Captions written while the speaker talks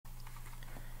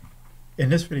In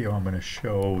this video, I'm going to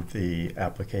show the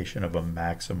application of a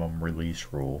maximum release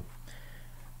rule.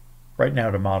 Right now,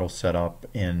 the model's set up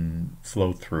in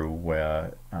flow-through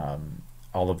where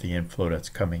all of the inflow that's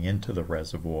coming into the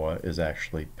reservoir is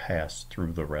actually passed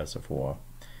through the reservoir.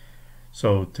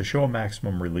 So to show a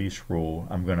maximum release rule,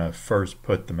 I'm going to first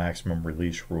put the maximum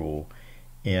release rule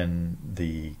in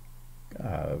the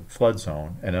flood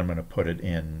zone, and I'm going to put it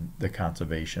in the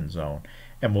conservation zone.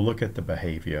 And we'll look at the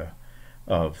behavior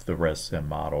of the HEC-ResSim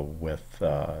model with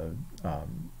the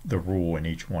rule in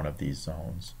each one of these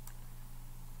zones.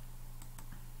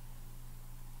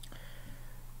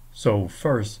 So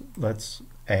first, let's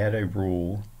add a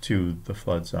rule to the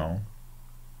flood zone,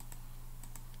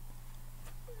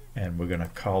 and we're going to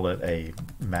call it a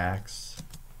max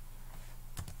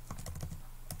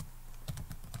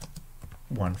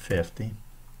 150.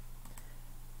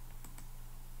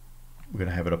 We're going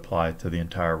to have it applied to the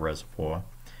entire reservoir,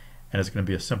 and it's going to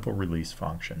be a simple release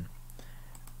function.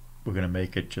 We're going to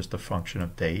make it just a function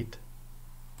of date.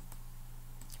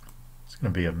 It's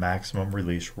going to be a maximum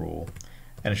release rule,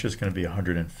 and it's just going to be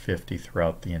 150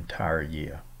 throughout the entire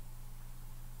year.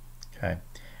 Okay,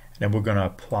 and then we're going to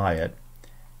apply it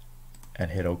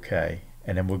and hit OK,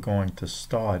 and then we're going to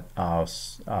start our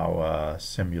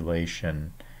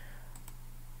simulation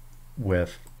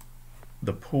with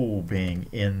the pool being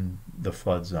in the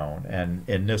flood zone. And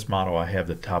in this model, I have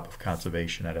the top of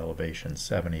conservation at elevation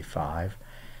 75.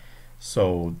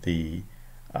 So the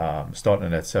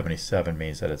starting at 77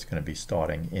 means that it's going to be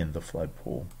starting in the flood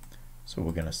pool. So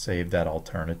we're going to save that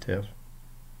alternative,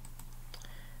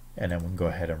 and then we can go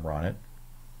ahead and run it.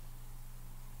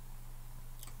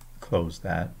 Close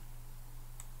that.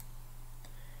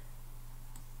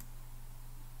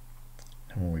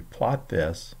 And when we plot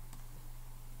this,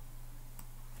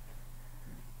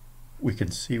 we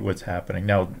can see what's happening.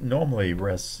 Now, normally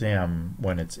HEC-ResSim,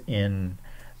 when it's in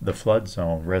the flood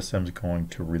zone, HEC-ResSim is going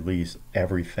to release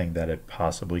everything that it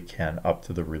possibly can up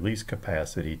to the release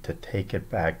capacity to take it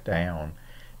back down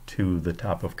to the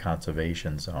top of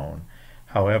conservation zone.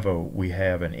 However, we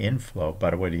have an inflow. By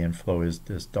the way, the inflow is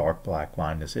this dark black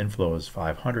line. This inflow is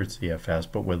 500 CFS,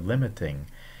 but we're limiting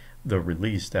the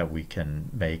release that we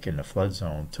can make in the flood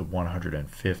zone to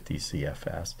 150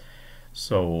 CFS.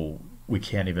 So we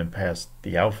can't even pass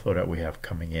the outflow that we have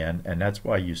coming in, and that's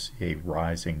why you see a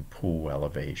rising pool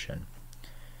elevation.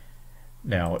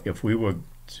 Now, if we were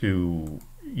to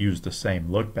use the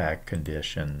same look back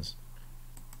conditions,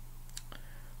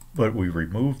 but we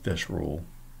remove this rule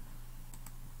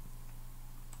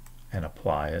and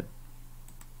apply it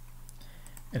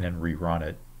and then rerun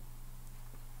it,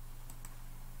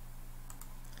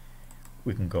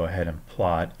 we can go ahead and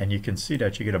plot, and you can see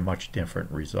that you get a much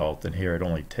different result. And here it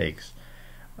only takes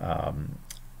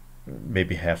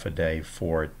maybe half a day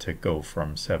for it to go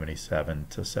from 77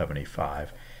 to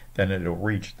 75. Then it'll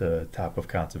reach the top of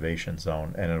conservation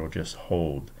zone, and it'll just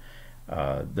hold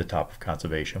the top of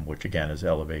conservation, which again is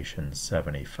elevation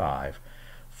 75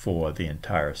 for the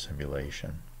entire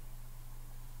simulation.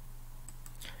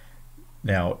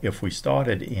 Now, if we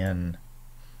started in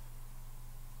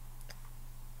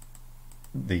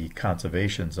the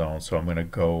conservation zone, so I'm going to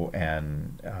go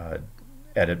and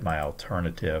edit my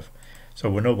alternative. So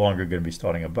we're no longer going to be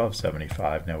starting above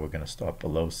 75. Now we're going to start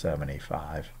below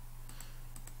 75.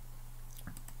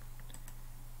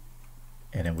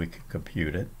 And then we can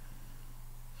compute it.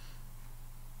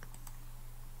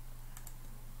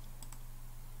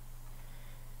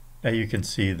 Now you can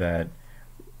see that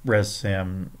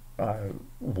HEC-ResSim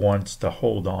wants to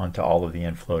hold on to all of the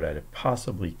inflow that it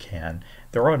possibly can.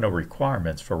 There are no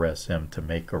requirements for HEC-ResSim to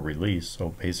make a release, so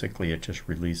basically it just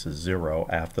releases 0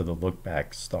 after the look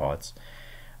back starts.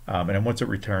 And then once it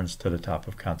returns to the top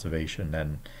of conservation,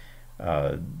 then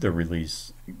the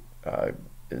release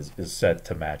is set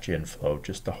to match inflow,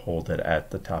 just to hold it at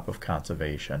the top of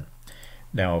conservation.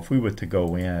 Now, if we were to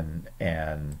go in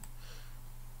and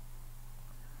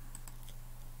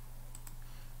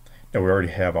now we already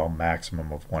have our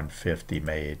maximum of 150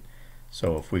 made,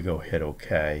 so if we go hit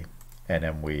OK and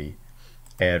then we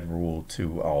add rule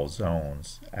to all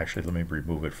zones, actually let me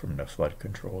remove it from the flood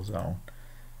control zone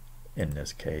in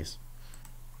this case.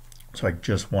 So I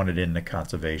just want it in the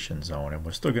conservation zone, and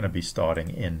we're still going to be starting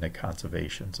in the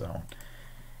conservation zone.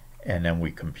 And then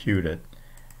we compute it.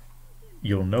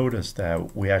 You'll notice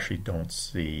that we actually don't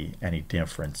see any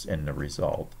difference in the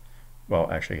result. Well,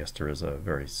 actually, I guess there is a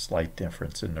very slight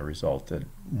difference in the result at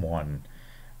one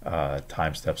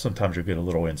time step. Sometimes you get a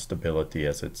little instability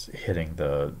as it's hitting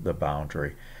the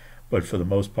boundary, but for the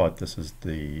most part, this is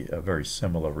a very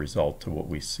similar result to what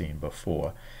we've seen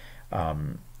before.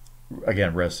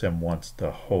 again, ResSim wants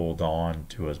to hold on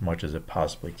to as much as it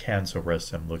possibly can, so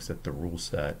ResSim looks at the rule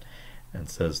set and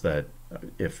says that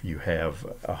if you have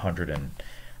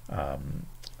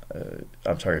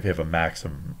if you have a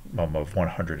maximum of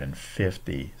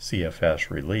 150 CFS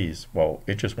release, well,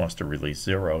 it just wants to release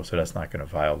 0, so that's not going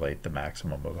to violate the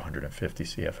maximum of 150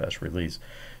 CFS release,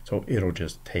 so it'll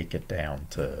just take it down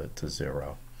to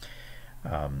 0.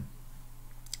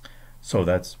 So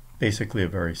that's basically a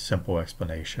very simple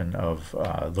explanation of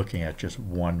looking at just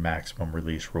one maximum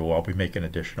release rule. I'll be making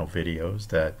additional videos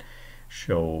that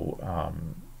show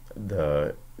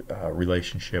the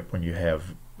relationship when you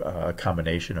have a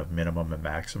combination of minimum and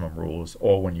maximum rules,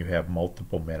 or when you have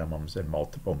multiple minimums and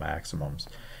multiple maximums.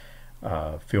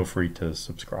 Feel free to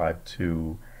subscribe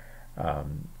to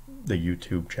the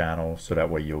YouTube channel so that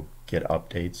way you'll get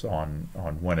updates on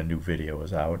when a new video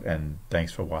is out, and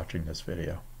thanks for watching this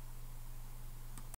video.